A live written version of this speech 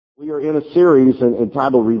We are in a series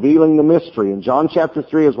entitled Revealing the Mystery, and John chapter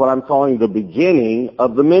 3 is what I'm calling the beginning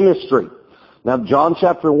of the ministry. Now, John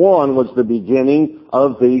chapter 1 was the beginning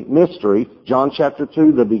of the mystery. John chapter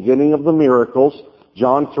 2, the beginning of the miracles.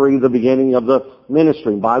 John 3, the beginning of the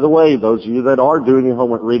ministry. And by the way, those of you that are doing your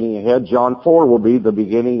homework reading ahead, John 4 will be the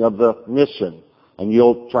beginning of the mission. And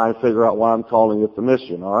you'll try to figure out why I'm calling it the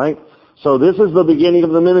mission, all right? So this is the beginning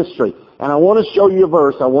of the ministry. And I want to show you a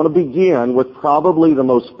verse. I want to begin with probably the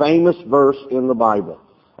most famous verse in the Bible.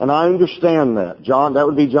 And I understand that. That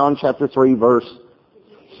would be John chapter 3, verse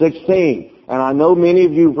 16. And I know many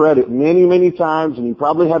of you have read it many, many times, and you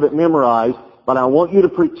probably have it memorized, but I want you to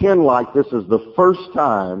pretend like this is the first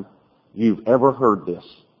time you've ever heard this.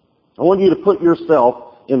 I want you to put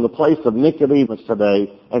yourself in the place of Nicodemus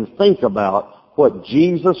today and think about what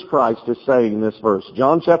Jesus Christ is saying in this verse.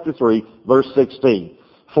 John chapter 3, verse 16.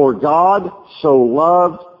 For God so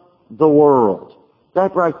loved the world.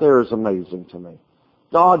 That right there is amazing to me.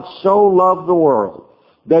 God so loved the world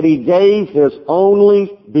that He gave His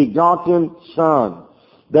only begotten Son,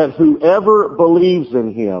 that whoever believes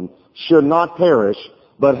in Him should not perish,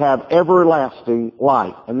 but have everlasting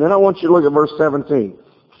life. And then I want you to look at verse 17.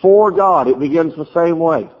 For God, it begins the same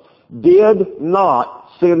way, did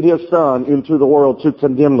not send His Son into the world to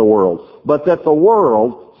condemn the world, but that the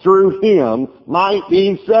world through Him might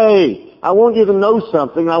be saved. I want you to know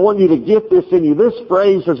something. I want you to get this in you. This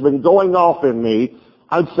phrase has been going off in me,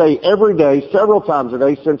 I'd say every day, several times a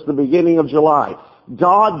day since the beginning of July.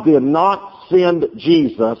 God did not send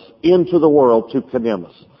Jesus into the world to condemn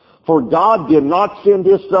us. For God did not send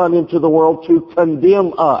His Son into the world to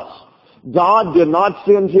condemn us. God did not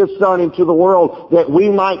send His Son into the world that we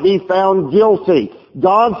might be found guilty.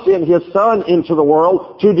 God sent His Son into the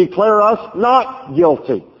world to declare us not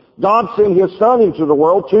guilty. God sent His Son into the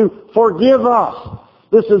world to forgive us.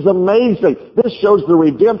 This is amazing. This shows the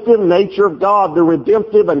redemptive nature of God, the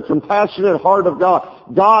redemptive and compassionate heart of God.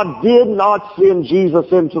 God did not send Jesus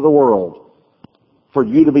into the world for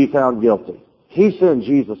you to be found guilty. He sent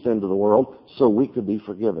Jesus into the world so we could be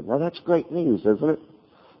forgiven. Now that's great news, isn't it?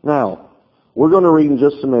 Now, we're going to read in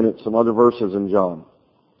just a minute some other verses in John.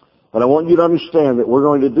 But I want you to understand that we're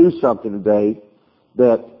going to do something today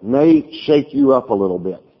that may shake you up a little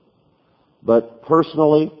bit. But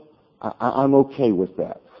personally, I'm okay with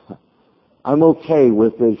that. I'm okay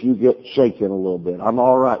with if you get shaken a little bit. I'm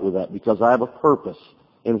all right with that because I have a purpose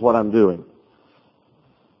in what I'm doing.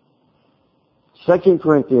 2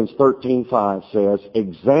 Corinthians 13:5 says,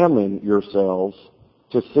 examine yourselves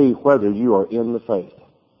to see whether you are in the faith.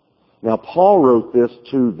 Now, Paul wrote this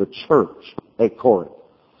to the church at Corinth.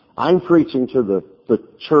 I'm preaching to the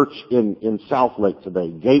church in South Lake today,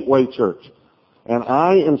 Gateway Church. And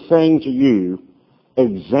I am saying to you,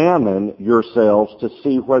 examine yourselves to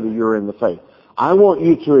see whether you're in the faith. I want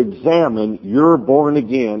you to examine your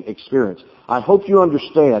born-again experience. I hope you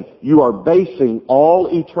understand you are basing all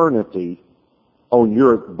eternity on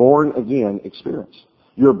your born-again experience.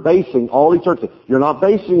 You're basing all eternity. You're not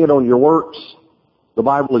basing it on your works. The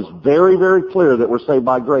Bible is very, very clear that we're saved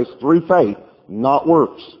by grace through faith, not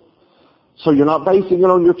works. So you're not basing it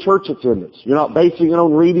on your church attendance. You're not basing it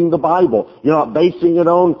on reading the Bible. You're not basing it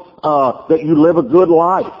on that you live a good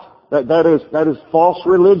life. That is false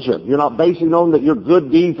religion. You're not basing it on that your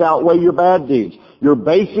good deeds outweigh your bad deeds. You're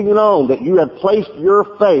basing it on that you have placed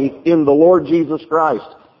your faith in the Lord Jesus Christ.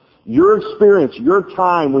 Your experience, your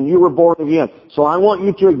time when you were born again. So I want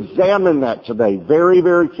you to examine that today very,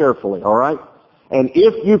 very carefully, all right? And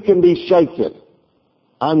if you can be shaken,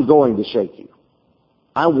 I'm going to shake you.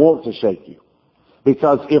 I want to shake you.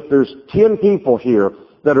 Because if there's 10 people here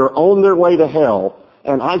that are on their way to hell,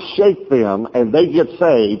 and I shake them and they get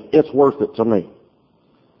saved, it's worth it to me.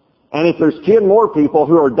 And if there's 10 more people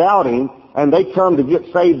who are doubting and they come to get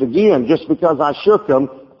saved again just because I shook them,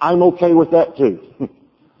 I'm okay with that too.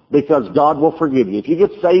 Because God will forgive you. If you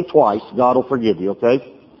get saved twice, God will forgive you,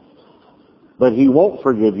 okay? But He won't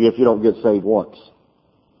forgive you if you don't get saved once.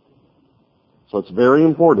 So it's very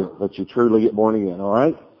important that you truly get born again, all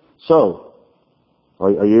right? So, are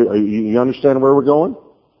you understand where we're going?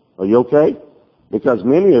 Are you okay? Because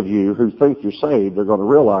many of you who think you're saved are going to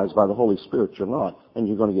realize by the Holy Spirit you're not, and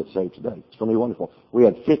you're going to get saved today. It's going to be wonderful. We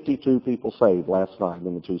had 52 people saved last night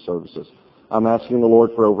in the 2 services. I'm asking the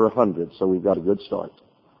Lord for over 100, so we've got a good start.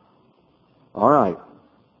 All right.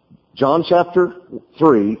 John chapter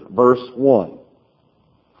 3, verse 1.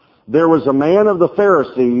 There was a man of the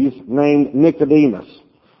Pharisees named Nicodemus,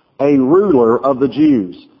 a ruler of the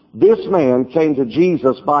Jews. This man came to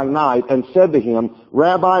Jesus by night and said to him,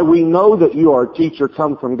 Rabbi, we know that you are a teacher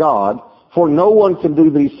come from God, for no one can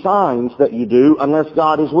do these signs that you do unless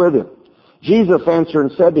God is with him. Jesus answered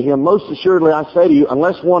and said to him, most assuredly I say to you,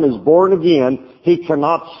 unless one is born again, he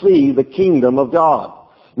cannot see the kingdom of God.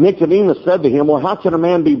 Nicodemus said to him, well, how can a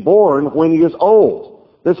man be born when he is old?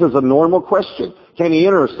 This is a normal question. Can he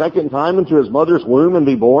enter a second time into his mother's womb and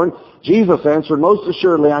be born? Jesus answered, most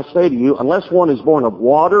assuredly I say to you, unless one is born of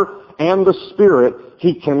water and the Spirit,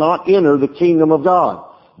 he cannot enter the kingdom of God.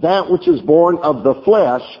 That which is born of the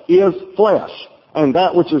flesh is flesh, and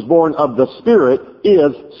that which is born of the Spirit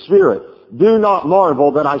is spirit. Do not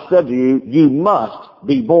marvel that I said to you, you must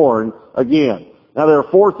be born again. Now there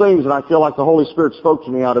are four things that I feel like the Holy Spirit spoke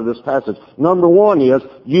to me out of this passage. Number one is,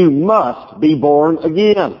 you must be born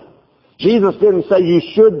again. Jesus didn't say you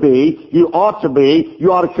should be, you ought to be,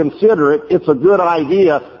 you ought to consider it, it's a good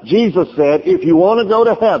idea. Jesus said, if you want to go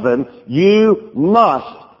to heaven, you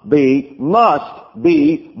must be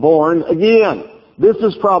born again. This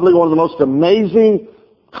is probably one of the most amazing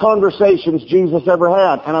conversations Jesus ever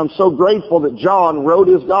had, and I'm so grateful that John wrote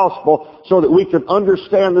his gospel so that we could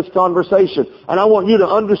understand this conversation. And I want you to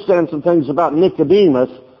understand some things about Nicodemus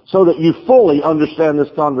so that you fully understand this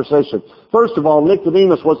conversation. First of all,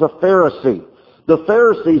 Nicodemus was a Pharisee. The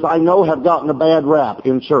Pharisees, I know, have gotten a bad rap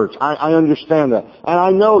in church. I understand that. And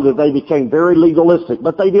I know that they became very legalistic,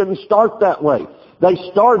 but they didn't start that way. They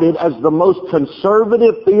started as the most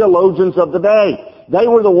conservative theologians of the day. They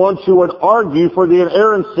were the ones who would argue for the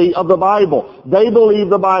inerrancy of the Bible. They believed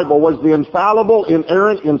the Bible was the infallible,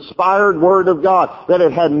 inerrant, inspired Word of God, that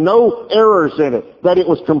it had no errors in it, that it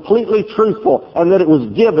was completely truthful, and that it was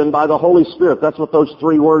given by the Holy Spirit. That's what those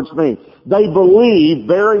three words mean. They believed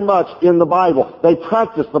very much in the Bible. They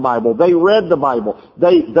practiced the Bible. They read the Bible.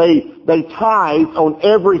 They tithed on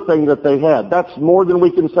everything that they had. That's more than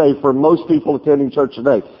we can say for most people attending church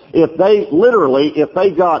today. If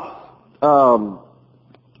they got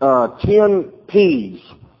 10 peas.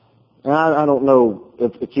 And I don't know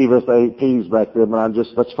if the Kivas ate peas back then, but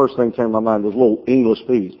that's the first thing that came to my mind, those little English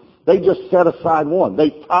peas. They just set aside one.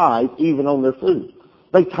 They tithed even on their food.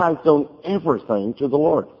 They tithed on everything to the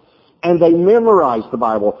Lord. And they memorized the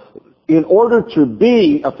Bible. In order to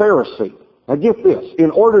be a Pharisee, now get this, in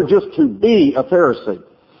order just to be a Pharisee,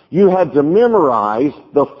 you had to memorize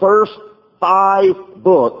the first 5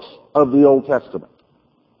 books of the Old Testament.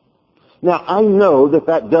 Now, I know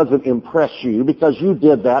that doesn't impress you because you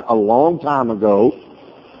did that a long time ago.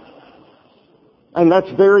 And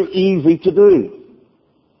that's very easy to do.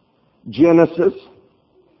 Genesis,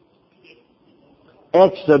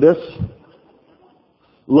 Exodus,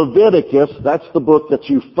 Leviticus, that's the book that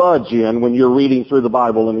you fudge in when you're reading through the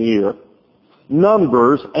Bible in a year.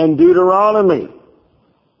 Numbers and Deuteronomy.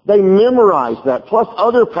 They memorized that, plus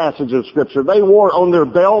other passages of Scripture. They wore on their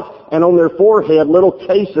belt and on their forehead little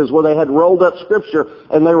cases where they had rolled up Scripture,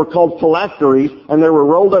 and they were called phylacteries, and they were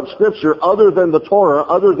rolled up Scripture other than the Torah,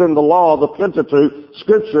 other than the law, the Pentateuch,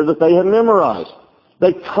 Scripture that they had memorized.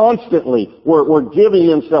 They constantly were giving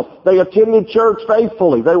themselves. They attended church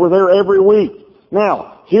faithfully. They were there every week.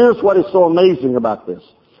 Now, here's what is so amazing about this.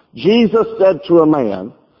 Jesus said to a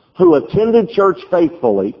man who attended church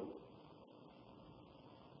faithfully,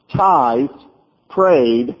 tithed,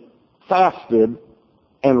 prayed, fasted,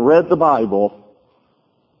 and read the Bible,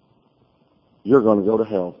 you're going to go to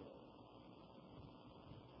hell.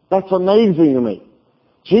 That's amazing to me.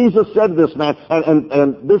 Jesus said to this man,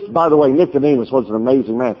 and this, by the way, Nicodemus was an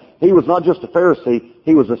amazing man. He was not just a Pharisee,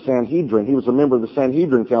 he was a Sanhedrin. He was a member of the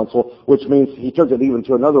Sanhedrin Council, which means he took it even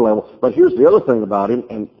to another level. But here's the other thing about him,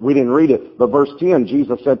 and we didn't read it, but verse 10,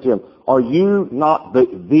 Jesus said to him, are you not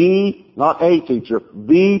not a teacher,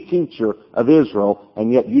 the teacher of Israel,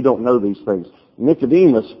 and yet you don't know these things?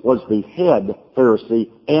 Nicodemus was the head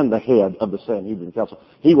Pharisee and the head of the Sanhedrin Council.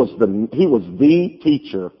 He was the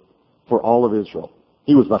teacher for all of Israel.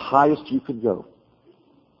 He was the highest you could go.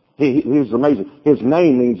 He was amazing. His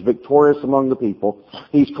name means victorious among the people.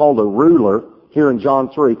 He's called a ruler here in John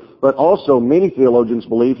 3, but also many theologians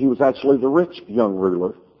believe he was actually the rich young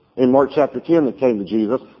ruler. In Mark chapter 10 that came to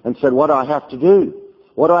Jesus and said, what do I have to do?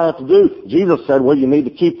 What do I have to do? Jesus said, well, you need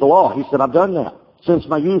to keep the law. He said, I've done that. Since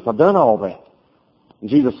my youth, I've done all that. And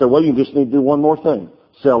Jesus said, well, you just need to do one more thing.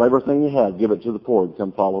 Sell everything you have, give it to the poor, and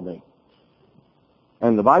come follow me.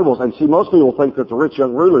 And the Bible, and see, most people think that the rich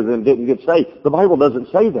young ruler then didn't get saved. The Bible doesn't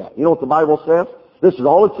say that. You know what the Bible says? This is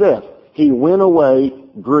all it says. He went away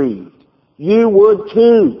grieved. You would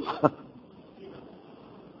too.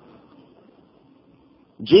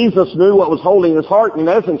 Jesus knew what was holding his heart. In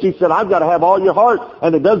essence, he said, I've got to have all your heart.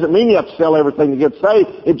 And it doesn't mean you have to sell everything to get saved.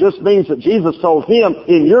 It just means that Jesus told him,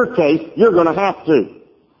 in your case, you're going to have to.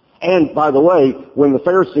 And by the way, when the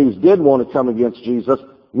Pharisees did want to come against Jesus,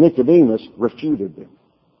 Nicodemus refuted them.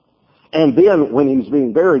 And then when he's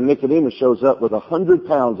being buried, Nicodemus shows up with 100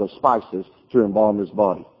 pounds of spices to embalm his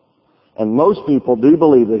body. And most people do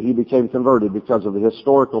believe that he became converted because of the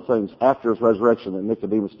historical things after his resurrection that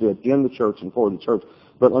Nicodemus did in the church and for the church.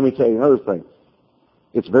 But let me tell you another thing.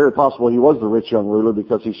 It's very possible he was the rich young ruler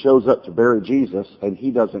because he shows up to bury Jesus and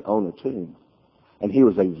he doesn't own a tomb. And he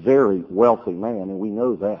was a very wealthy man, and we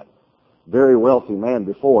know that. Very wealthy man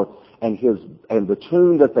before. And the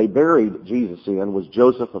tomb that they buried Jesus in was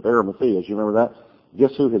Joseph of Arimathea. You remember that?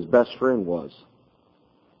 Guess who his best friend was?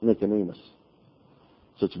 Nicodemus.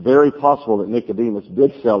 So it's very possible that Nicodemus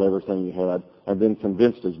did sell everything he had and then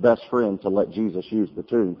convinced his best friend to let Jesus use the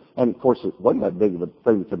tomb. And of course it wasn't that big of a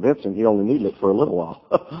thing to convince him. He only needed it for a little while.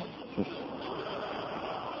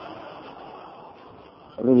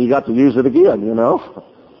 And then he got to use it again, you know.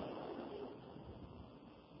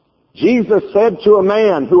 Jesus said to a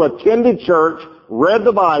man who attended church, read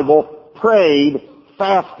the Bible, prayed,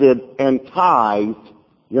 fasted, and tithed,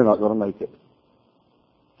 you're not going to make it.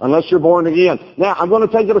 Unless you're born again. Now, I'm going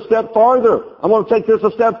to take it a step farther. I'm going to take this a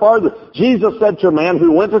step farther. Jesus said to a man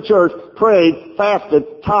who went to church, prayed, fasted,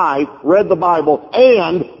 tithed, read the Bible,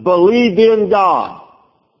 and believed in God.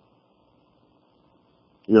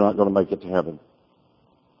 You're not going to make it to heaven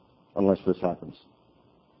unless this happens.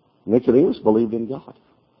 Nicodemus believed in God.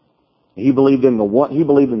 He believed in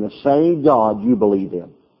the same God you believe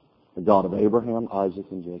in. The God of Abraham, Isaac,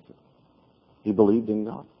 and Jacob. He believed in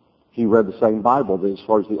God. He read the same Bible as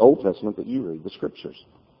far as the Old Testament that you read, the Scriptures.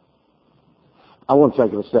 I want to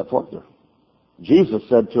take it a step further. Jesus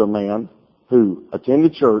said to a man who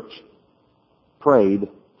attended church, prayed,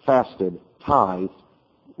 fasted, tithed,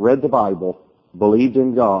 read the Bible, believed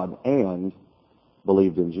in God, and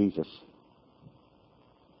believed in Jesus.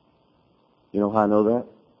 You know how I know that?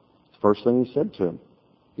 First thing he said to him,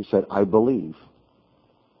 he said, I believe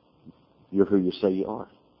you're who you say you are.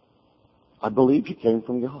 I believe you came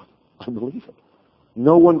from God. I believe it.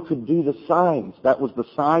 No one could do the signs. That was the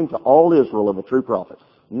sign to all Israel of a true prophet.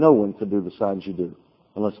 No one could do the signs you do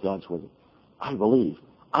unless God's with you. I believe.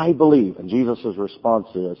 I believe. And Jesus' response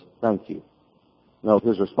is, thank you. No,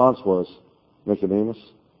 his response was, Nicodemus,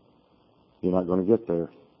 you're not going to get there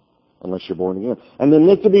unless you're born again. And then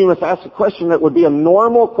Nicodemus asked a question that would be a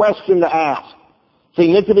normal question to ask.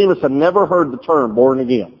 See, Nicodemus had never heard the term born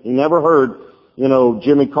again. He never heard,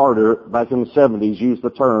 Jimmy Carter back in the 70s use the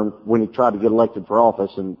term when he tried to get elected for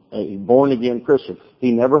office and a born again Christian.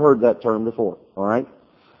 He never heard that term before, all right?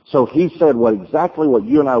 So he said exactly what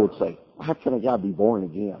you and I would say. How can a guy be born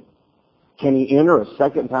again? Can he enter a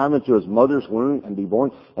second time into his mother's womb and be born?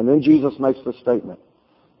 And then Jesus makes this statement.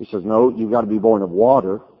 He says, no, you've got to be born of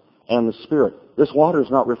water and the Spirit. This water is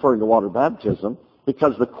not referring to water baptism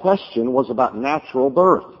because the question was about natural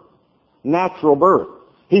birth. Natural birth.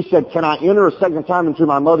 He said, can I enter a second time into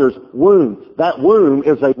my mother's womb? That womb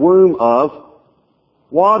is a womb of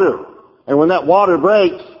water. And when that water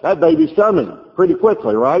breaks, that baby's coming pretty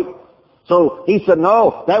quickly, right? So he said,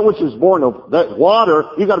 no, that which is born of that water,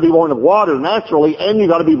 you've got to be born of water naturally, and you've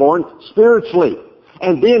got to be born spiritually.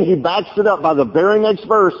 And then he backs it up by the very next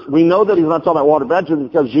verse. We know that he's not talking about water baptism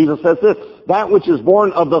because Jesus says this, that which is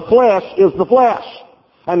born of the flesh is the flesh,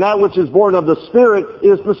 and that which is born of the Spirit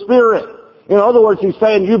is the Spirit. In other words, he's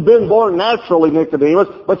saying you've been born naturally, Nicodemus,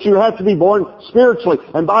 but you have to be born spiritually.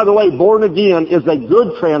 And by the way, born again is a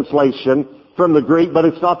good translation from the Greek, but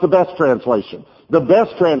it's not the best translation. The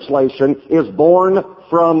best translation is born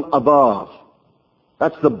from above.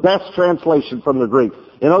 That's the best translation from the Greek.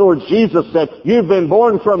 In other words, Jesus said, you've been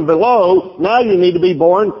born from below, now you need to be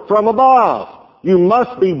born from above. You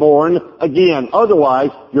must be born again. Otherwise,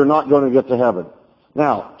 you're not going to get to heaven.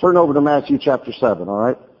 Now, turn over to Matthew chapter 7, all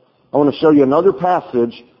right? I want to show you another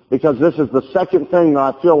passage because this is the second thing that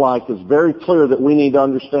I feel like is very clear that we need to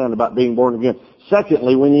understand about being born again.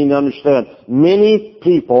 Secondly, we need to understand many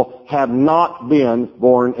people have not been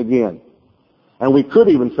born again. And we could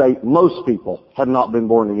even say most people have not been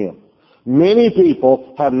born again. Many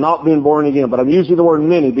people have not been born again, but I'm using the word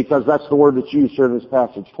many because that's the word that's used here in this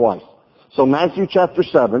passage twice. So Matthew chapter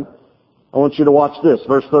 7, I want you to watch this,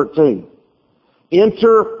 verse 13.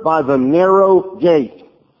 Enter by the narrow gate.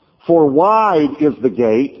 For wide is the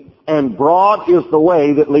gate, and broad is the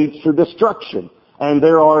way that leads to destruction. And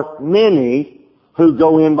there are many who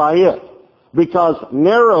go in by it. Because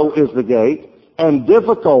narrow is the gate, and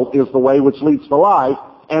difficult is the way which leads to life,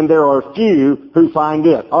 and there are few who find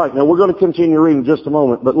it. All right, now we're going to continue reading in just a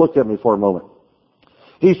moment, but look at me for a moment.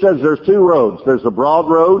 He says there's two roads. There's a broad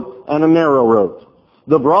road and a narrow road.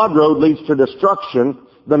 The broad road leads to destruction.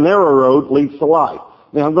 The narrow road leads to life.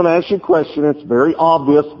 Now, I'm going to ask you a question. It's very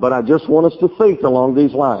obvious, but I just want us to think along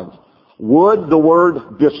these lines. Would the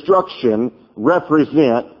word destruction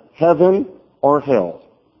represent heaven or hell?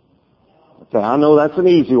 Okay, I know that's an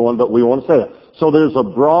easy one, but we want to say it. So there's a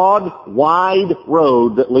broad, wide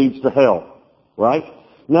road that leads to hell, right?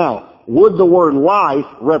 Now, would the word life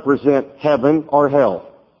represent heaven or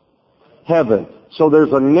hell? Heaven. So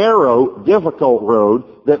there's a narrow, difficult road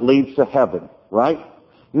that leads to heaven, right?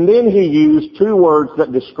 And then he used two words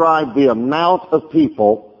that describe the amount of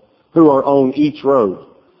people who are on each road.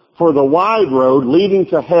 For the wide road leading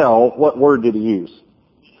to hell, what word did he use?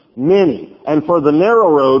 Many. And for the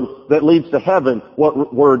narrow road that leads to heaven,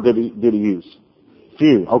 what word did he use?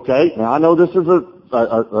 Few. Okay. Now I know this is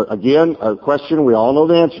again a question we all know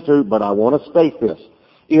the answer to, but I want to state this: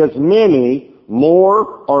 is many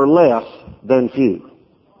more or less than few?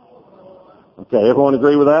 Okay. Everyone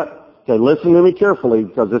agree with that? Okay. Listen to me carefully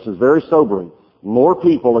because this is very sobering. More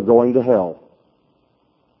people are going to hell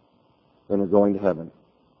than are going to heaven.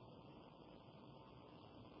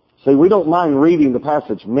 See, we don't mind reading the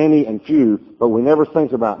passage many and few, but we never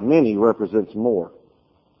think about many represents more.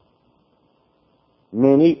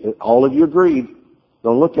 Many, all of you agreed.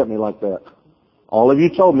 Don't look at me like that. All of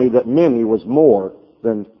you told me that many was more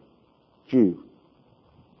than few.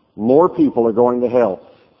 More people are going to hell.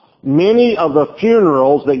 Many of the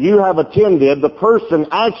funerals that you have attended, the person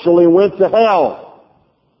actually went to hell.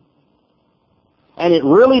 And it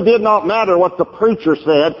really did not matter what the preacher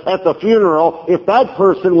said at the funeral. If that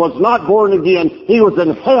person was not born again, he was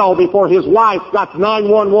in hell before his wife got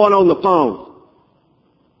 911 on the phone.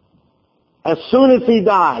 As soon as he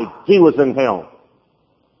died, he was in hell.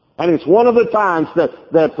 And it's one of the times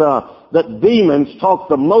that demons talk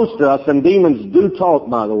the most to us, and demons do talk,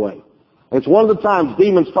 by the way. It's one of the times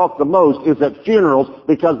demons talk the most is at funerals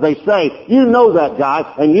because they say, you know that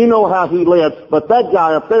guy and you know how he lived, but that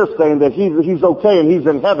guy up there saying that he's okay and he's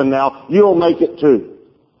in heaven now, you'll make it too.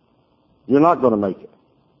 You're not going to make it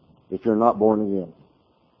if you're not born again.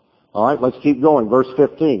 All right, let's keep going. Verse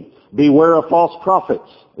 15. Beware of false prophets.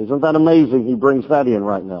 Isn't that amazing? He brings that in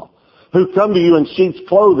right now. Who come to you in sheep's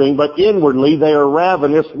clothing, but inwardly they are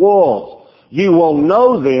ravenous wolves. You will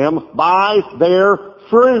know them by their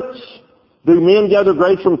fruits. Do men gather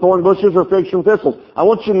grapes from thorn bushes or figs from thistles? I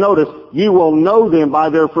want you to notice, you will know them by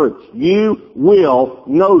their fruits. You will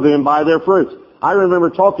know them by their fruits. I remember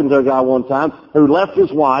talking to a guy one time who left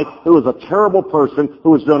his wife, who was a terrible person, who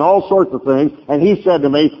was doing all sorts of things, and he said to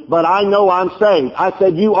me, but I know I'm saved. I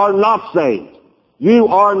said, you are not saved. You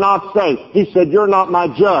are not saved. He said, you're not my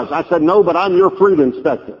judge. I said, no, but I'm your fruit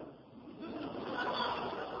inspector.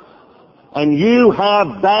 And you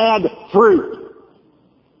have bad fruit.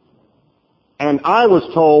 And I was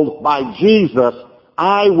told by Jesus,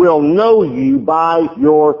 I will know you by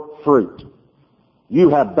your fruit.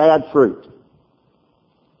 You have bad fruit.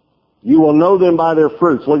 You will know them by their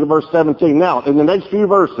fruits. Look at verse 17. Now, in the next few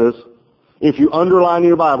verses, if you underline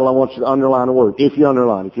your Bible, I want you to underline a word. If you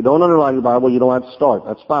underline. If you don't underline your Bible, you don't have to start.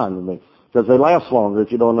 That's fine with me. Because they last longer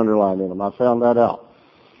if you don't underline in them. I found that out.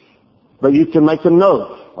 But you can make a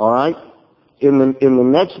note, all right? In the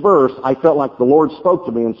next verse, I felt like the Lord spoke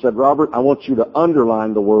to me and said, Robert, I want you to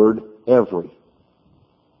underline the word every.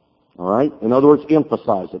 All right? In other words,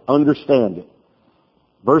 emphasize it. Understand it.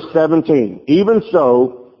 Verse 17. Even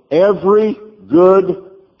so, every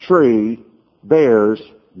good tree bears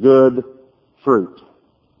good fruit.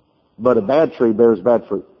 But a bad tree bears bad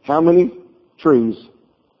fruit. How many trees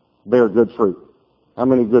bear good fruit? How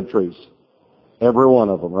many good trees? Every one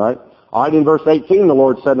of them, right? All right, in verse 18, the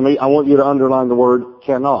Lord said to me, I want you to underline the word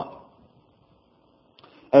cannot.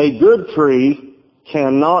 A good tree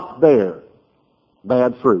cannot bear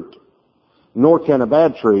bad fruit, nor can a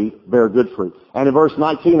bad tree bear good fruit. And in verse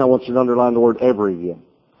 19, I want you to underline the word every again.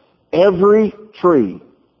 Every tree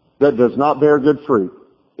that does not bear good fruit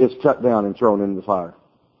is cut down and thrown into the fire.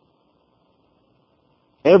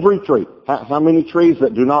 Every tree. How many trees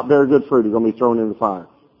that do not bear good fruit are going to be thrown into the fire?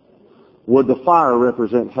 Would the fire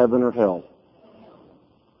represent heaven or hell?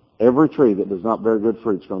 Every tree that does not bear good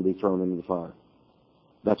fruit is going to be thrown into the fire.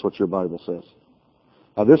 That's what your Bible says.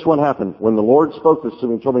 Now this one happened. When the Lord spoke this to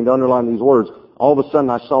me and told me to underline these words, all of a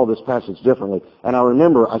sudden I saw this passage differently. And I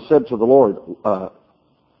remember I said to the Lord,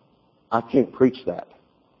 I can't preach that.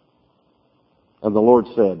 And the Lord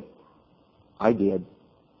said, I did.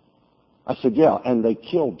 I said, yeah, and they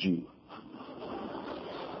killed you.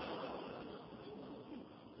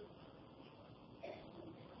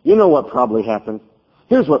 You know what probably happened?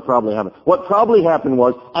 Here's what probably happened. What probably happened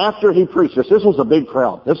was, after he preached this was a big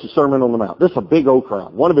crowd. This is Sermon on the Mount. This is a big old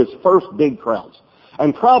crowd. One of his first big crowds.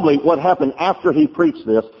 And probably what happened after he preached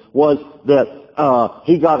this was that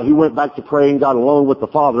he went back to pray and got alone with the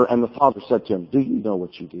Father, and the Father said to him, do you know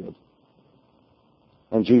what you did?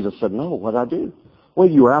 And Jesus said, no, what'd I do? Well,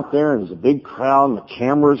 you were out there and there was a big crowd and the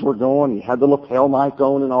cameras were going. You had the lapel mic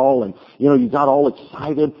on and all. And, you got all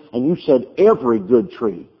excited. And you said every good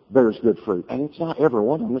tree bears good fruit. And it's not every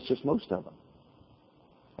one of them. It's just most of them.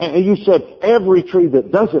 And you said every tree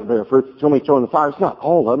that doesn't bear fruit is going to be thrown in the fire. It's not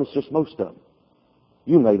all of them. It's just most of them.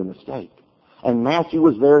 You made a mistake. And Matthew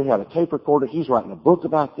was there. He had a tape recorder. He's writing a book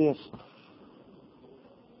about this.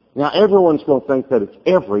 Now, everyone's going to think that it's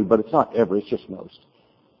every, but it's not every. It's just most.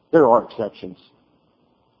 There are exceptions.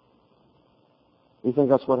 You think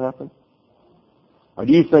that's what happened? Or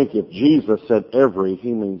do you think if Jesus said every,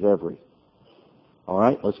 he means every? All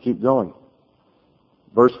right, let's keep going.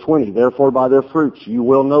 Verse 20, therefore by their fruits you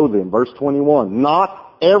will know them. Verse 21,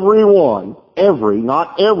 not everyone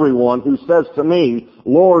who says to me,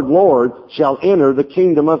 Lord, Lord, shall enter the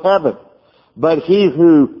kingdom of heaven, but he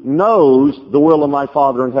who knows the will of my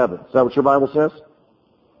Father in heaven. Is that what your Bible says?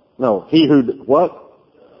 No, he who, what?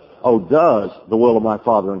 Oh, does the will of my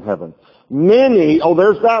Father in heaven. Many,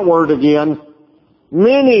 there's that word again.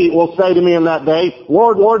 Many will say to me in that day,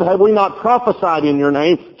 Lord, Lord, have we not prophesied in your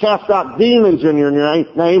name, cast out demons in your name,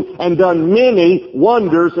 and done many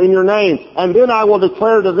wonders in your name? And then I will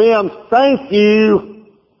declare to them, thank you.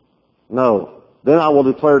 No. Then I will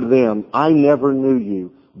declare to them, I never knew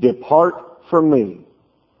you. Depart from me,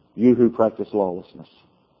 you who practice lawlessness.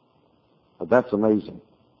 That's amazing.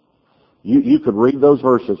 You could read those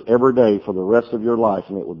verses every day for the rest of your life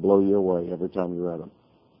and it would blow you away every time you read them.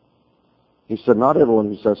 He said, not everyone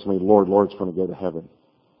who says to me, Lord, Lord, is going to go to heaven.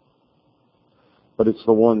 But it's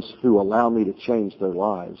the ones who allow me to change their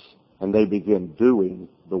lives and they begin doing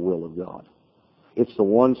the will of God. It's the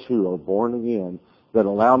ones who are born again that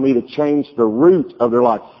allow me to change the root of their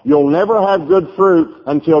life. You'll never have good fruit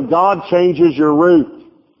until God changes your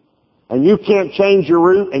root. And you can't change your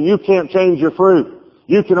root and you can't change your fruit.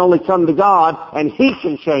 You can only come to God and He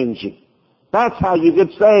can change you. That's how you get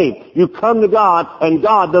saved. You come to God and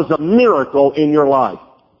God does a miracle in your life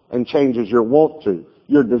and changes your want to,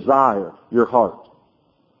 your desire, your heart.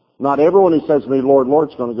 Not everyone who says to me, Lord, Lord,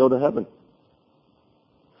 is going to go to heaven.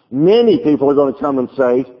 Many people are going to come and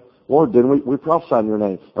say, Lord, didn't we prophesy in your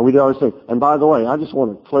name? And we did always say, and by the way, I just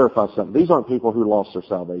want to clarify something. These aren't people who lost their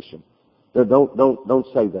salvation. Don't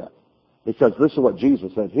say that. Because this is what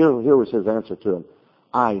Jesus said. Here was His answer to him.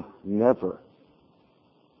 I never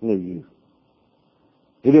knew you.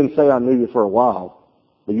 He didn't say I knew you for a while,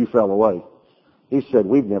 but you fell away. He said,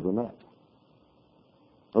 we've never met.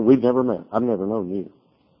 We've never met. I've never known you.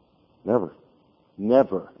 Never.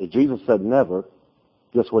 Never. If Jesus said never,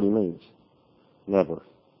 guess what He means? Never.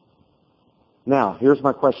 Now, here's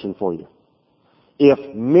my question for you.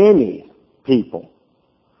 If many people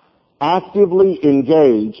actively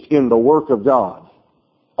engaged in the work of God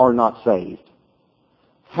are not saved,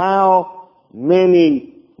 how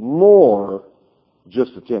many more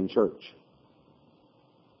just attend church?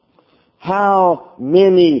 How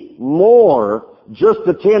many more just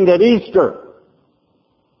attend at Easter?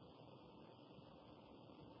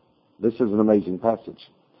 This is an amazing passage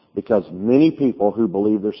because many people who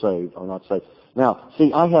believe they're saved are not saved. Now,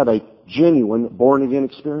 see, I had a genuine born-again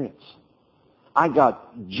experience. I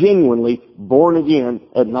got genuinely born again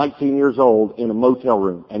at 19 years old in a motel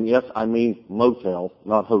room. And yes, I mean motel,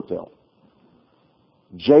 not hotel.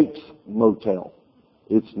 Jake's Motel.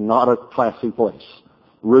 It's not a classy place.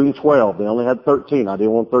 Room 12. They only had 13. I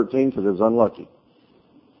didn't want 13 because it was unlucky.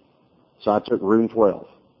 So I took room 12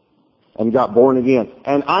 and got born again.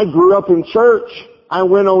 And I grew up in church. I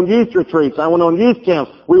went on youth retreats. I went on youth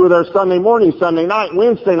camps. We were there Sunday morning, Sunday night,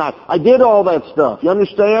 Wednesday night. I did all that stuff. You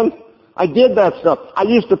understand? I did that stuff. I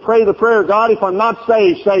used to pray the prayer, God, if I'm not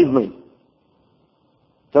saved, save me.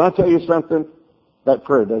 Can I tell you something? That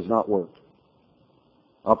prayer does not work.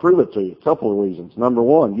 I'll prove it to you. A couple of reasons. Number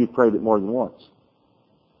one, you've prayed it more than once.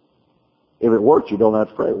 If it works, you don't have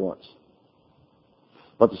to pray it once.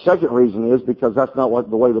 But the second reason is because that's not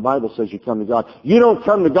the way the Bible says you come to God. You don't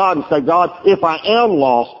come to God and say, God, if I am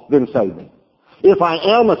lost, then save me. If I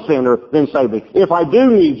am a sinner, then save me. If I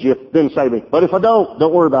do need you, then save me. But if I don't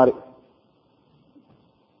worry about it.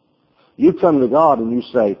 You come to God and you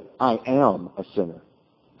say, I am a sinner.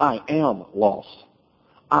 I am lost.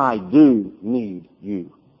 I do need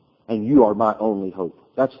you. And you are my only hope.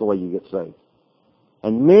 That's the way you get saved.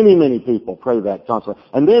 And many, many people pray that constantly.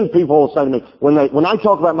 And then people will say to me, when I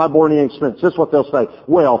talk about my born-again experience, this is what they'll say.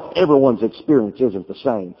 Well, everyone's experience isn't the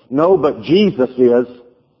same. No, but Jesus is.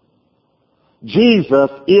 Jesus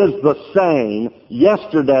is the same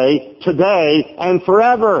yesterday, today, and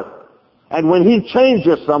forever. And when He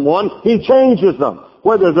changes someone, He changes them.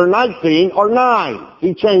 Whether they're 19 or 9,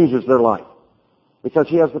 He changes their life. Because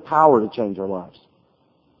He has the power to change our lives.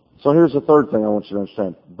 So here's the third thing I want you to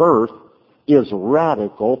understand. Birth is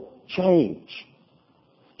radical change.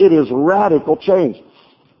 It is radical change.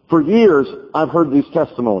 For years, I've heard these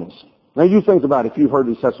testimonies. Now you think about it, if you've heard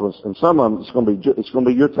these testimonies, and some of them, it's going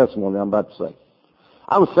to be your testimony I'm about to say.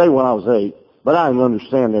 I was saved when I was 8, but I didn't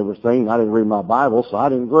understand everything. I didn't read my Bible, so I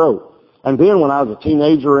didn't grow. And then when I was a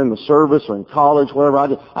teenager in the service or in college, whatever,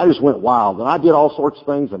 I just went wild. And I did all sorts of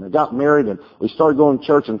things, and I got married, and we started going to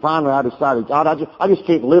church, and finally I decided, God, I just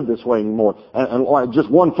can't live this way anymore. And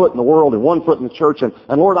just one foot in the world and one foot in the church, and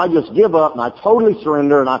Lord, I just give up, and I totally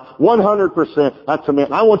surrender, and I 100% I commit.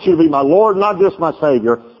 And I want you to be my Lord, not just my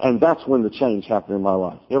Savior. And that's when the change happened in my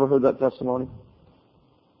life. You ever heard that testimony?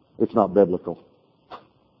 It's not biblical.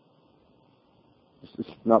 It's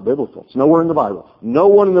not biblical. It's nowhere in the Bible. No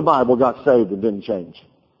one in the Bible got saved and didn't change.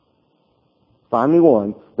 Find me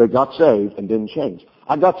one that got saved and didn't change.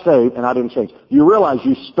 I got saved and I didn't change. You realize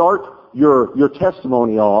you start your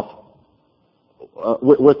testimony off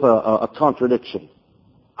with a contradiction.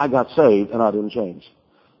 I got saved and I didn't change.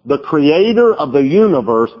 The creator of the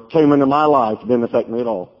universe came into my life, didn't affect me at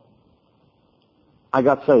all. I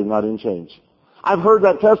got saved and I didn't change. I've heard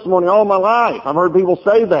that testimony all my life. I've heard people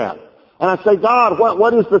say that. And I say, God,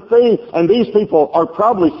 what is the thing? And these people are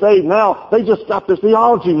probably saved now. They just got their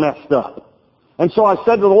theology messed up. And so I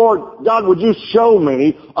said to the Lord, God, would you show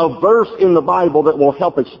me a verse in the Bible that will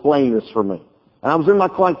help explain this for me? And I was in my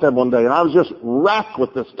client tab one day, and I was just racked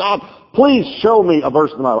with this. God, please show me a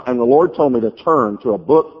verse in the Bible. And the Lord told me to turn to a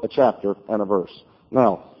book, a chapter, and a verse.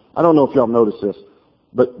 Now, I don't know if y'all noticed this,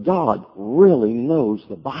 but God really knows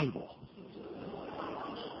the Bible.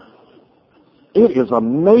 It is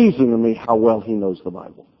amazing to me how well He knows the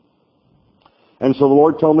Bible. And so the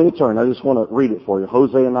Lord told me to turn. I just want to read it for you.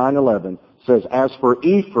 Hosea 9:11 says, As for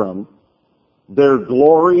Ephraim, their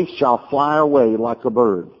glory shall fly away like a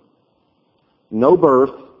bird. No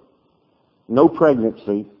birth, no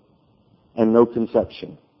pregnancy, and no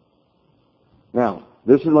conception. Now,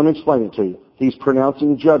 let me explain it to you. He's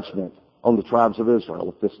pronouncing judgment on the tribes of Israel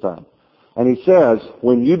at this time. And He says,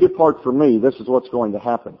 when you depart from me, this is what's going to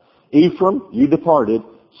happen. Ephraim, you departed,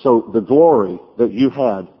 so the glory that you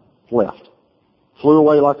had left. Flew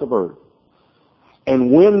away like a bird. And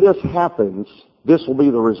when this happens, this will be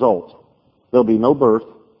the result. There'll be no birth,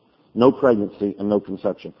 no pregnancy, and no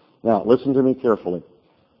conception. Now, listen to me carefully.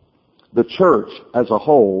 The church as a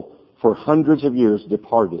whole, for hundreds of years,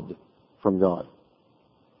 departed from God.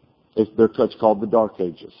 It's called the Dark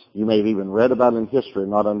Ages. You may have even read about it in history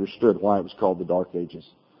and not understood why it was called the Dark Ages.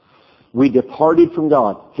 We departed from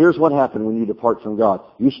God. Here's what happened when you depart from God.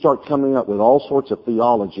 You start coming up with all sorts of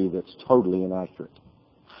theology that's totally inaccurate.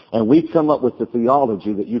 And we come up with the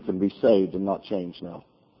theology that you can be saved and not change now.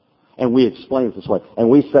 And we explain it this way. And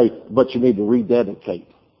we say, but you need to rededicate.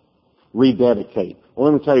 Rededicate.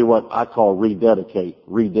 Well, let me tell you what I call rededicate.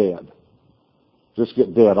 Re-dead. Just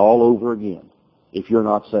get dead all over again if you're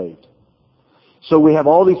not saved. So we have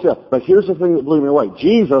all these stuff. But here's the thing that blew me away.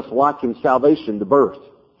 Jesus likened salvation to birth.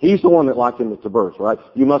 He's the one that likened it to birth, right?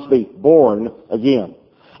 You must be born again.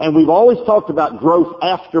 And we've always talked about growth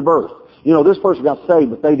after birth. You know, this person got saved,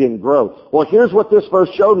 but they didn't grow. Well, here's what this verse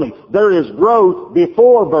showed me. There is growth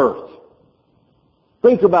before birth.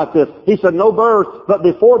 Think about this. He said no birth, but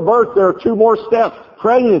before birth there are two more steps.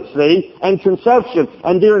 Pregnancy and conception.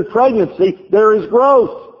 And during pregnancy, there is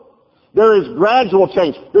growth. There is gradual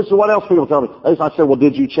change. This is what else people tell me. I say, well,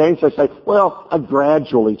 did you change? They say, well, I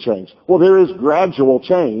gradually changed. Well, there is gradual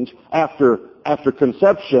change after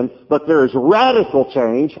conception, but there is radical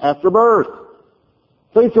change after birth.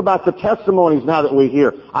 Think about the testimonies now that we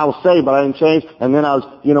hear. I was saved, but I didn't change. And then I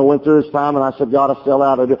went through this time and I said, God, I still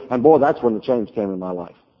out. And boy, that's when the change came in my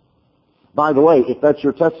life. By the way, if that's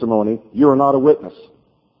your testimony, you are not a witness.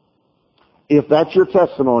 If that's your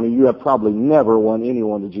testimony, you have probably never won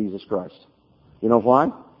anyone to Jesus Christ. You know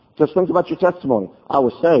why? Just think about your testimony. I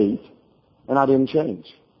was saved, and I didn't change.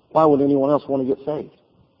 Why would anyone else want to get saved?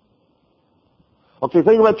 Okay,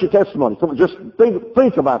 think about your testimony. Just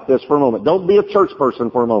think about this for a moment. Don't be a church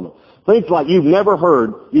person for a moment. Think like you've never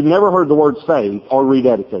heard the word saved or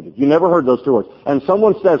rededicated. You never heard those two words. And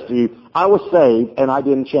someone says to you, I was saved, and I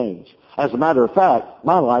didn't change. As a matter of fact,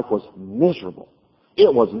 my life was miserable.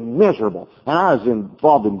 It was miserable. And I was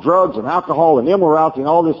involved in drugs and alcohol and immorality and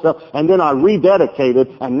all this stuff. And then I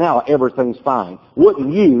rededicated, and now everything's fine.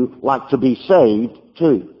 Wouldn't you like to be saved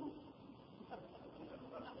too?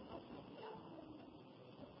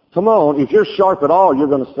 Come on, if you're sharp at all, you're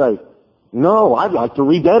going to say, no, I'd like to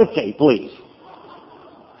rededicate, please.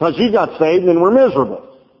 Because you got saved and we're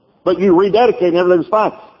miserable. But you rededicate and everything's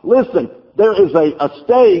fine. Listen, there is a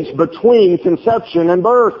stage between conception and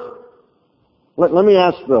birth. Let me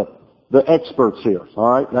ask the experts here, all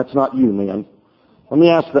right? That's not you, men. Let me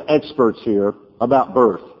ask the experts here about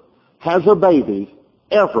birth. Has a baby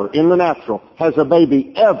ever, in the natural, has a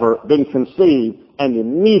baby ever been conceived and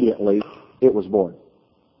immediately it was born?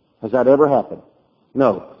 Has that ever happened?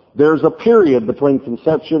 No. There's a period between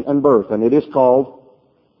conception and birth, and it is called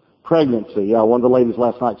pregnancy. Yeah, one of the ladies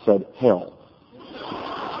last night said hell.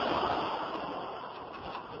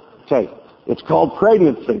 Okay, it's called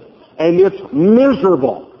pregnancy, and it's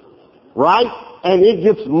miserable, right? And it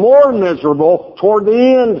gets more miserable toward the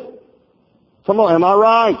end. Come on, am I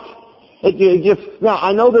right? It gets, now,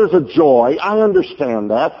 I know there's a joy. I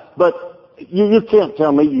understand that. But you can't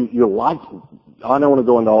tell me you like, I don't want to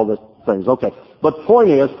go into all the things. Okay. But the point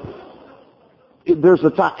is, there's a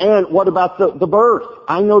time, and what about the birth?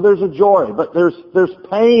 I know there's a joy, but there's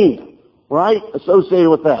pain, right? Associated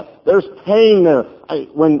with that. There's pain there.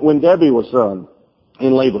 When Debbie was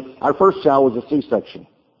in labor, our first child was a C-section.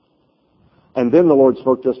 And then the Lord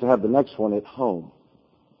spoke to us to have the next one at home,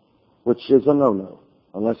 which is a no-no,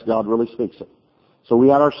 unless God really speaks it. So we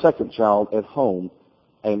had our second child at home,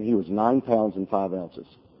 and he was 9 pounds and 5 ounces.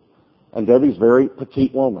 And Debbie's a very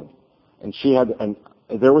petite woman. And and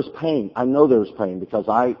there was pain. I know there was pain because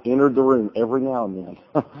I entered the room every now and then.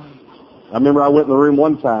 I remember I went in the room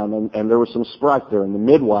one time, and there was some Sprite there, and the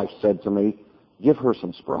midwife said to me, "Give her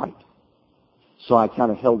some Sprite." So I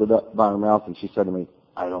kind of held it up by her mouth, and she said to me,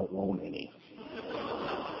 "I don't want any."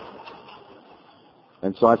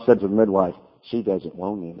 And so I said to the midwife, "She doesn't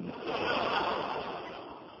want any."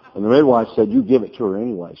 And the midwife said, "You give it to her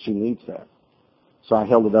anyway. She needs that." So I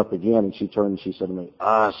held it up again, and she turned and she said to me,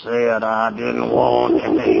 "I said I didn't want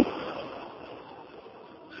any."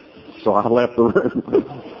 So I left the room.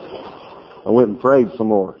 I went and prayed some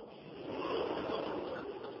more.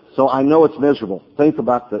 So I know it's miserable. Think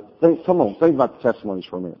about the testimonies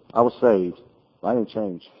for a minute. I was saved. I didn't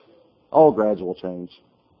change. All gradual change.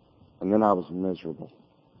 And then I was miserable.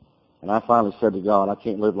 And I finally said to God, "I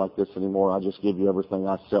can't live like this anymore. I just give you everything.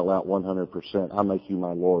 I sell out 100%. I make you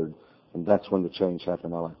my Lord." And that's when the change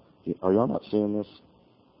happened in my life. Are y'all not seeing this?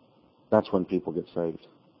 That's when people get saved.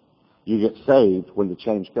 You get saved when the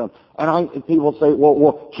change comes. And people say,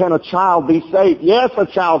 well, can a child be saved? Yes, a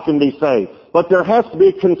child can be saved. But there has to be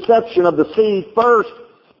a conception of the seed first.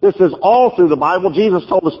 This is all through the Bible. Jesus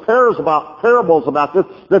told us parables about this,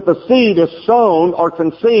 that the seed is sown or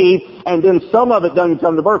conceived, and then some of it doesn't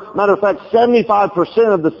come to birth. Matter of fact,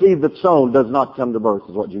 75% of the seed that's sown does not come to birth,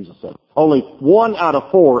 is what Jesus said. Only 1 out of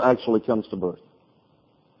 4 actually comes to birth.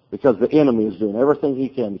 Because the enemy is doing everything he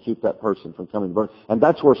can to keep that person from coming to birth. And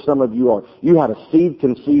that's where some of you are. You had a seed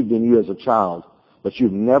conceived in you as a child, but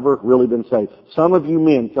you've never really been saved. Some of you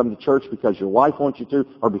men come to church because your wife wants you to,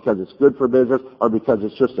 or because it's good for business, or because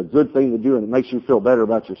it's just a good thing to do and it makes you feel better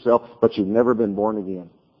about yourself, but you've never been born again.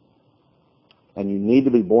 And you need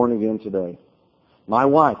to be born again today. My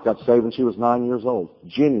wife got saved when she was 9 years old,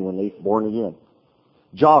 genuinely born again.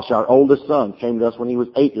 Josh, our oldest son, came to us when he was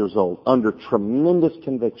 8 years old, under tremendous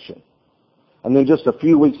conviction. And then just a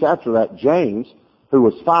few weeks after that, James, who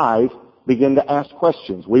was 5, began to ask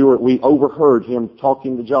questions. We overheard him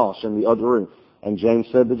talking to Josh in the other room. And James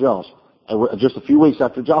said to Josh, just a few weeks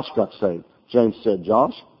after Josh got saved, James said,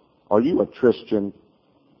 "Josh, are you a Christian?"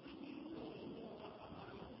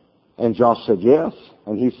 And Josh said, "Yes."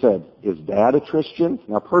 And he said, "Is Dad a Christian?"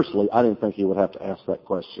 Now, personally, I didn't think he would have to ask that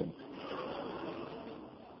question.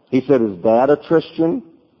 He said, "Is Dad a Christian?"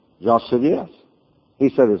 Josh said, "Yes." He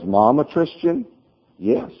said, "Is Mom a Christian?"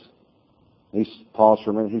 "Yes." He paused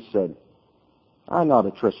for a minute. He said, "I'm not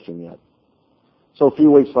a Christian yet." So a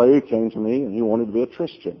few weeks later, he came to me, and he wanted to be a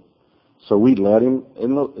Christian. So we let him,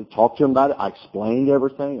 talked to him about it. I explained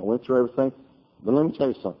everything. I went through everything. But let me tell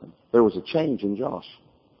you something. There was a change in Josh.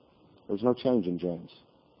 There was no change in James.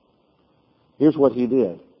 Here's what he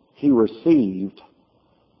did. He received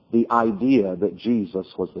the idea that Jesus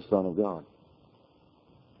was the Son of God.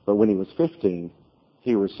 But when he was 15,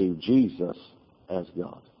 he received Jesus as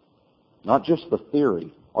God. Not just the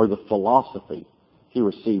theory or the philosophy. He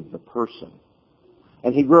received the person.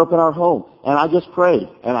 And he grew up in our home. And I just prayed.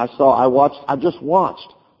 And I just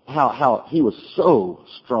watched how he was so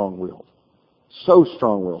strong-willed. So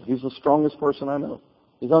strong-willed. He's the strongest person I know.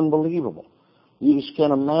 He's unbelievable. You just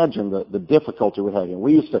can't imagine the difficulty we had him.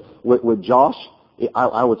 We used to, with Josh,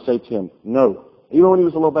 I would say to him, "No." Even when he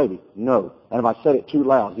was a little baby, "No." And if I said it too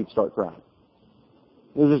loud, he'd start crying.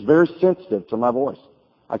 He was just very sensitive to my voice.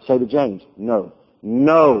 I'd say to James, "No,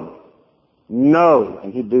 no, no."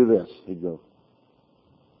 And he'd do this. He'd go.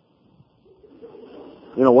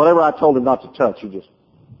 Whatever I told him not to touch, he'd just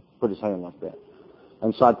put his hand like that.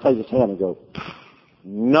 And so I'd take his hand and go,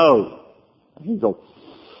 "No." And he'd go,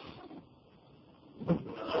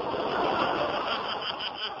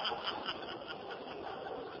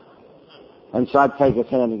 and so I'd take his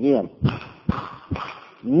hand again.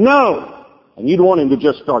 No! And you'd want him to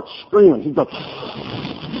just start screaming. He'd go,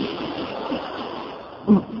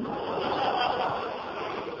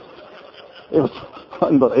 it was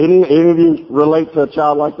unbelievable. Any of you relate to a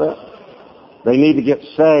child like that? They need to get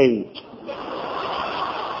saved.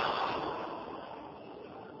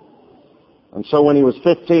 And so when he was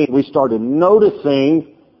 15, we started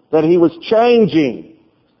noticing that he was changing.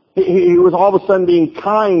 He was all of a sudden being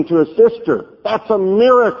kind to his sister. That's a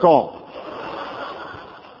miracle.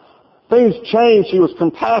 Things changed. He was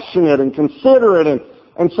compassionate and considerate.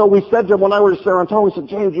 And so we said to him, when I was there on Tony, we said,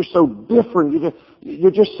 James, you're so different.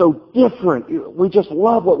 You're just so different. We just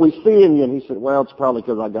love what we see in you. And he said, well, it's probably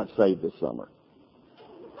because I got saved this summer.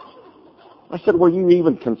 I said, were you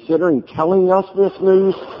even considering telling us this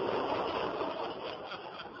news?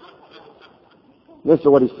 This is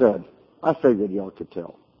what he said. I figured y'all could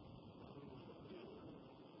tell.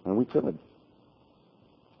 And we could.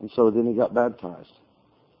 And so then he got baptized.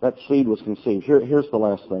 That seed was conceived. Here's the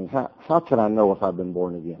last thing. How can I know if I've been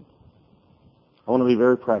born again? I want to be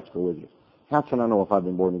very practical with you. How can I know if I've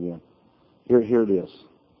been born again? Here it is.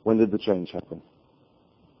 When did the change happen?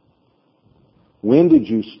 When did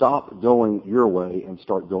you stop going your way and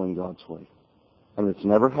start going God's way? And it's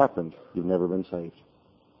never happened. You've never been saved.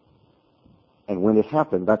 And when it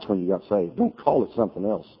happened, that's when you got saved. Don't call it something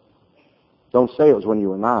else. Don't say it was when you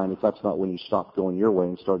were 9 if that's not when you stopped going your way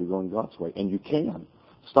and started going God's way. And you can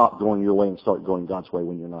stop going your way and start going God's way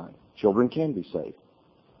when you're 9. Children can be saved.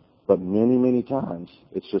 But many, many times,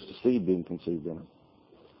 it's just a seed being conceived in them.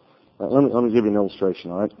 Let me give you an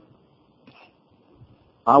illustration, all right?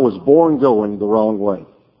 I was born going the wrong way.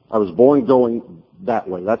 I was born going that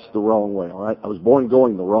way. That's the wrong way, all right? I was born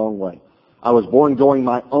going the wrong way. I was born going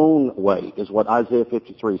my own way, is what Isaiah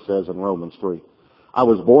 53 says in Romans 3. I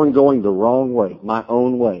was born going the wrong way, my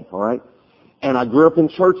own way, all right? And I grew up in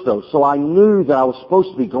church, though, so I knew that I was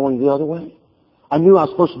supposed to be going the other way. I knew I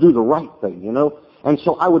was supposed to do the right thing, you know? And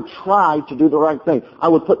so I would try to do the right thing. I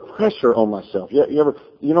would put pressure on myself. You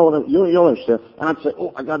understand? And I'd say,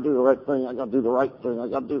 oh, I got to do the right thing. I got to do the right thing. I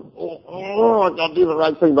got to do the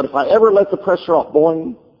right thing. But if I ever let the pressure off,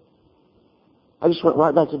 boing, I just went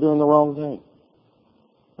right back to doing the wrong thing.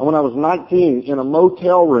 And when I was 19, in a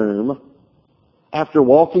motel room, after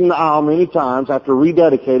walking the aisle many times, after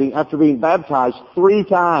rededicating, after being baptized 3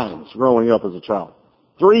 times growing up as a child,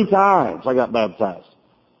 3 times I got baptized.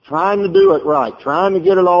 Trying to do it right, trying to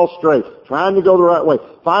get it all straight, trying to go the right way.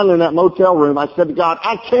 Finally, in that motel room, I said to God,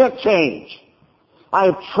 I can't change. I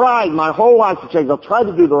have tried my whole life to change. I've tried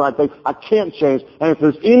to do the right thing. I can't change. And if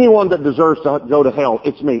there's anyone that deserves to go to hell,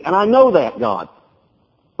 it's me. And I know that, God.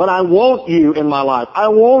 But I want you in my life. I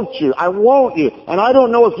want you. I want you. And I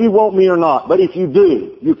don't know if you want me or not, but if you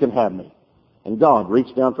do, you can have me. And God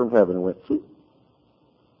reached down from heaven and went,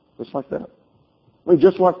 just like that. I mean,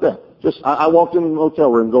 just like that. I walked in the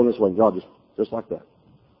motel room going this way. God, just like that.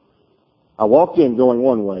 I walked in going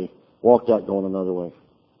one way, walked out going another way.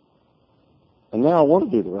 And now I want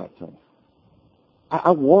to do the right thing. I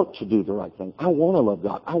want to do the right thing. I want to love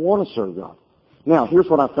God. I want to serve God. Now, here's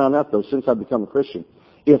what I found out, though, since I've become a Christian.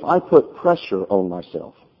 If I put pressure on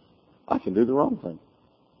myself, I can do the wrong thing.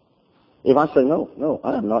 If I say, no,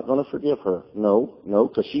 I am not going to forgive her. No,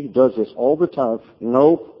 because she does this all the time.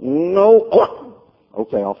 No.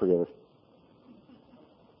 Okay, I'll forgive her.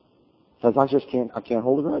 Because I can't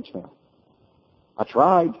hold a grudge now. I've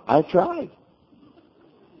tried.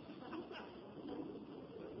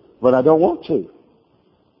 But I don't want to.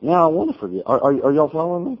 Now I want to forgive. Are y'all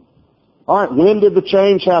following me? All right, when did the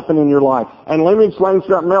change happen in your life? And let me explain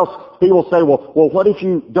something else. People say, well, what if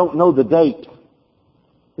you don't know the date?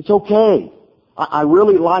 It's okay. I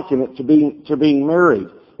really liken it to being married.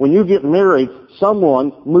 When you get married,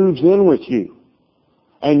 someone moves in with you.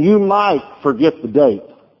 And you might forget the date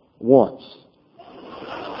once.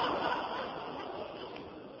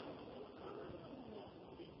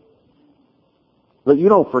 But you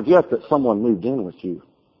don't forget that someone moved in with you.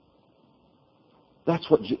 That's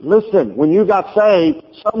what, listen, when you got saved,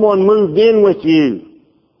 someone moved in with you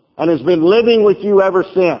and has been living with you ever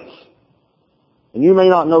since. And you may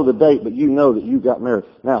not know the date, but you know that you got married.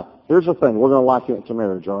 Now, here's the thing. We're going to liken it to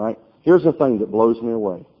marriage, all right? Here's the thing that blows me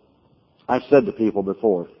away. I've said to people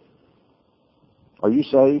before, are you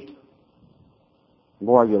saved?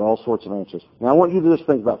 Boy, I get all sorts of answers. Now, I want you to just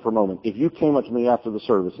think about for a moment. If you came up to me after the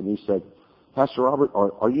service and you said, Pastor Robert,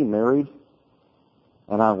 are you married?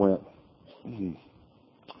 And I went,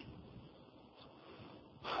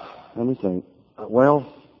 let me think.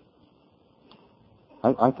 Well,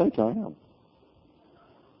 I think I am.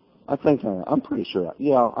 I think I am. I'm pretty sure.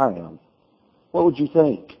 Yeah, I am. What would you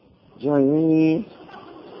think? Jamie?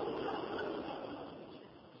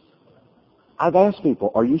 I've asked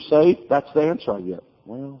people, are you saved? That's the answer I get.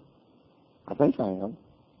 Well, I think I am.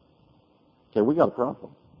 Okay, we got a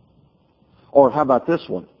problem. Or how about this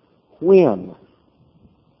one? When?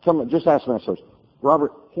 Come on, just ask me that first.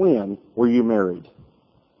 Robert, when were you married?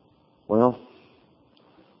 Well,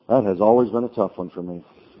 that has always been a tough one for me.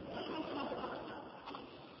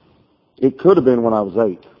 It could have been when I was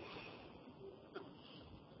 8.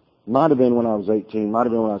 Might have been when I was 18. Might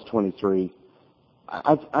have been when I was 23.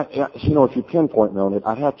 If you pinpoint me on it,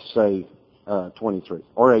 I'd have to say 23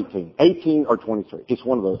 or 18. 18 or 23. It's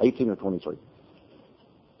one of those, 18 or 23.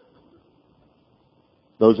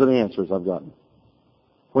 Those are the answers I've gotten.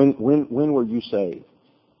 When were you saved?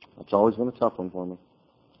 That's always been a tough one for me.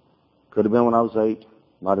 Could have been when I was 8.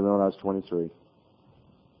 Might have been when I was 23.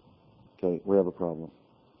 Okay, we have a problem.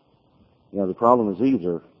 The problem is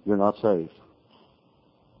either you're not saved,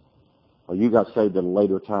 or you got saved at a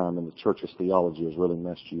later time and the church's theology has really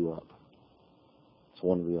messed you up. It's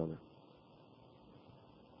one or the other.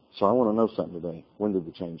 So I want to know something today. When did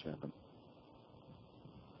the change happen?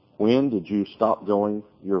 When did you stop going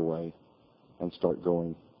your way and start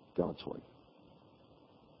going God's way?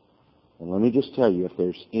 And let me just tell you, if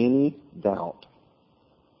there's any doubt,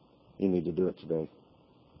 you need to do it today.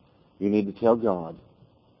 You need to tell God,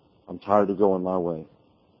 I'm tired of going my way,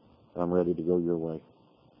 and I'm ready to go your way.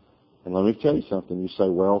 And let me tell you something. You say,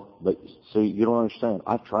 well, but see, you don't understand.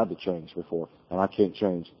 I've tried to change before, and I can't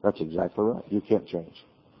change. That's exactly right. You can't change.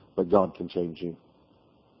 But God can change you.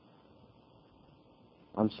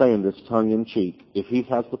 I'm saying this tongue-in-cheek. If He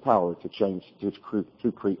has the power to change,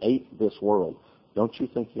 to create this world, don't you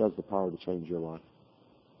think He has the power to change your life?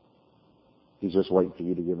 He's just waiting for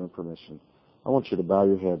you to give Him permission. I want you to bow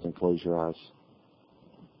your heads and close your eyes.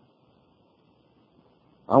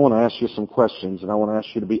 I want to ask you some questions, and I want to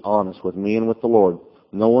ask you to be honest with me and with the Lord.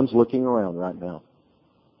 No one's looking around right now.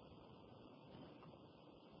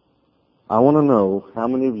 I want to know how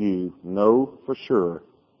many of you know for sure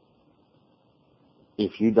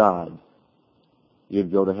if you died,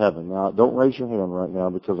 you'd go to heaven. Now, don't raise your hand right now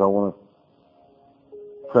because I want to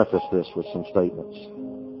preface this with some statements.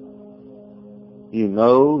 You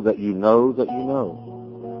know that you know that you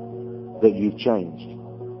know that you've changed.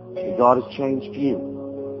 That God has changed you.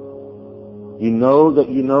 You know that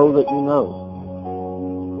you know that you know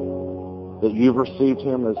that you've received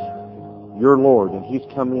Him as your Lord, and He's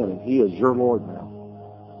come in and He is your Lord now.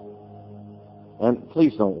 And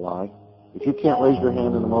please don't lie. If you can't raise your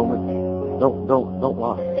hand in a moment, don't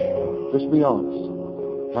lie. Just be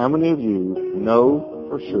honest. How many of you know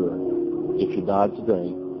for sure if you died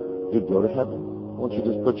today, you'd go to heaven? I want you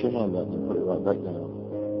to just put your hand up and put it right back down.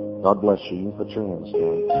 God bless you. You can put your hands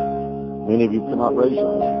down. Many of you cannot raise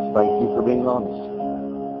your hands. Thank you for being honest.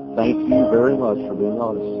 Thank you very much for being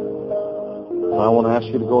honest. And I want to ask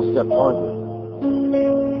you to go a step farther.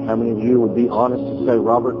 How many of you would be honest to say,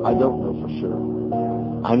 Robert, I don't know for sure.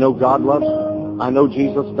 I know God loves me. I know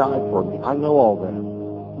Jesus died for me. I know all that.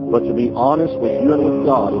 But to be honest with you and with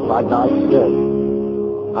God, if I die today,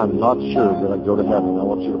 I'm not sure that I'd go to heaven. I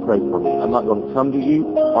want you to pray for me. I'm not going to come to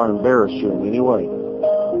you or embarrass you in any way.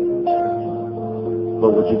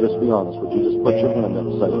 But would you just be honest? Would you just put your hand up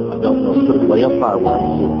and say, I don't know. Put it way up high where I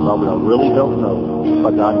can see it. Robert, I really don't know. If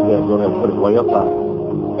I die today, go ahead and put it way up high.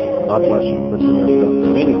 God bless you. Put your hands up.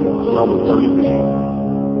 Many things, probably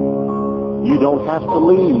 30%. You don't have to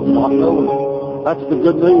leave not knowing. That's the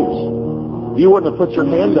good news. You wouldn't have put your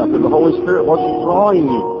hand up if the Holy Spirit wasn't drawing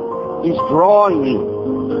you. He's drawing you.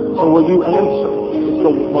 So will you answer? It's the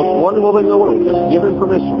most wonderful thing in the world. Just give Him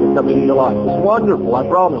permission to come into your life. It's wonderful, I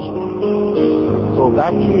promise you. So if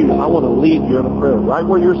that's you, I want to lead you in a prayer right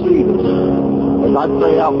where you're seated. As I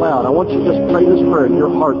pray out loud, I want you to just pray this prayer in your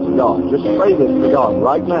heart to God. Just pray this to God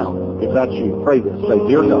right now. If that's you, pray this. Say,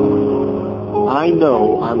 Dear God, I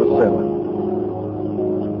know I'm a sinner.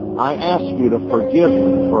 I ask you to forgive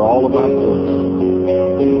me for all of my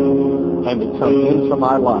sins and to come into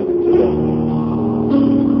my life today.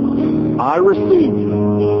 I receive you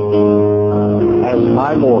as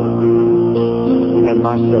my Lord and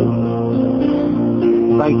my Savior.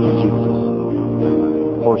 Thank you,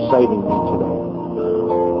 Jesus, for saving me today.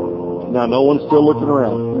 Now, no one's still looking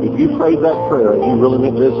around. If you prayed that prayer and you really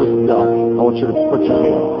meant business with God, I want you to put your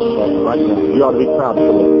hand up right now. You ought to be proud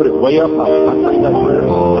of it. Put it way up high. I prayed that prayer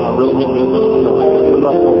and I really meant business with God. Put it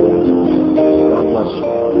up over there. God bless you.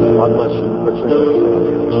 God bless you. Put your hand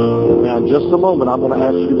up. Now, in just a moment, I'm going to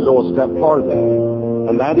ask you to go a step farther.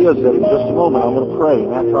 And that is that in just a moment I'm going to pray.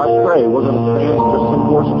 And after I pray, we're going to stand and just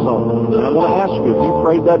some worship song. And I'm going to ask you, if you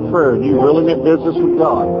prayed that prayer and you really meant business with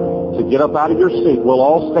God, to get up out of your seat. We'll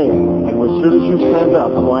all stand. And as soon as you stand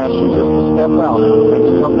up, I'm going to ask you just to step out and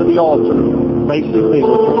to come to the altar, facing me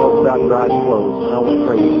with your both about your eyes closed. And I want to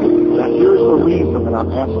pray with you. Now here's the reason that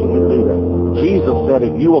I'm asking you to do that. Jesus said,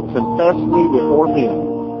 if you will confess me before men,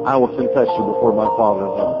 I will confess you before my Father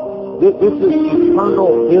in heaven. This is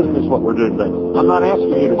eternal business what we're doing today. I'm not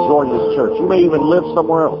asking you to join this church. You may even live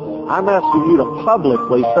somewhere else. I'm asking you to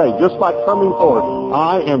publicly say, just by coming forward,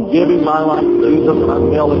 I am giving my life to Jesus and I'm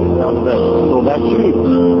nailing it down today. So that's you.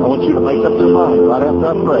 I want you to make up your mind right after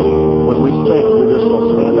I pray. When we stand, we're just going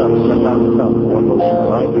to stand up and step out and come. One motion,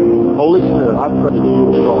 right? Holy Spirit, I pray that you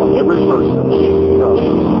will draw every person that needs to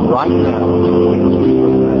come right now in Jesus'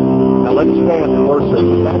 name. Now let's stand and worship.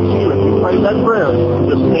 If that's you, if you prayed that prayer,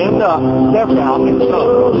 just stand up, step out, and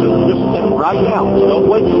come. Just step right now. Don't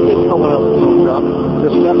wait to get someone else to come.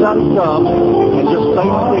 Just step out and come, and just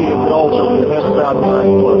face me at the altar with your head bowed and eyes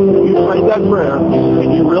closed. If you prayed that prayer, and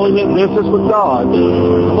you really meant business with God,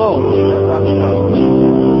 come on, step out and come.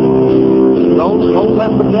 Don't let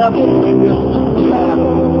the devil make this bad.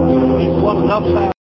 He's won enough bad.